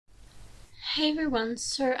Hey everyone,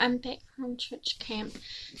 so I'm back from church camp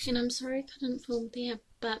and I'm sorry I couldn't film there,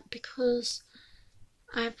 but because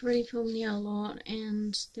I've already filmed there a lot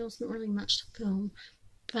and there wasn't really much to film,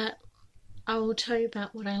 but I will tell you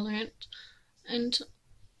about what I learnt and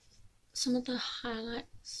some of the highlights.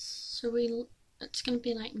 So it's going to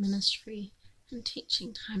be like ministry and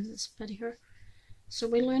teaching time in this video. So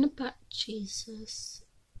we learn about Jesus,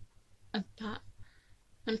 about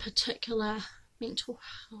in particular mental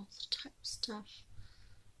health type stuff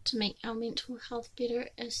to make our mental health better,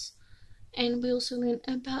 and we also learn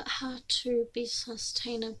about how to be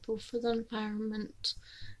sustainable for the environment.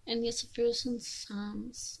 And there's a verse in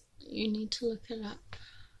Psalms, you need to look it up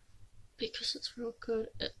because it's real good.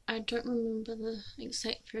 I don't remember the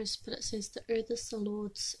exact verse, but it says the earth is the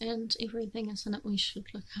Lord's and everything is in it, we should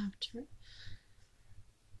look after it.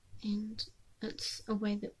 And it's a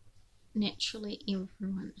way that naturally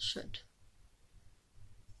everyone should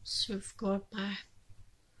serve God by.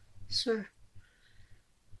 So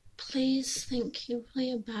please think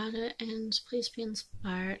carefully about it and please be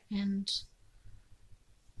inspired. And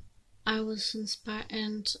I was inspired,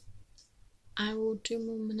 and I will do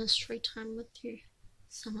more ministry time with you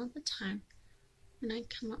some of the time when I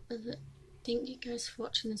come up with it. Thank you guys for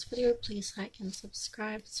watching this video. Please like and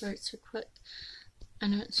subscribe. Sorry it's so quick. I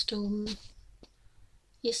know it's still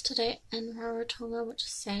yesterday in Rarotonga, which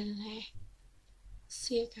is Saturday.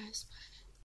 See you guys, bye.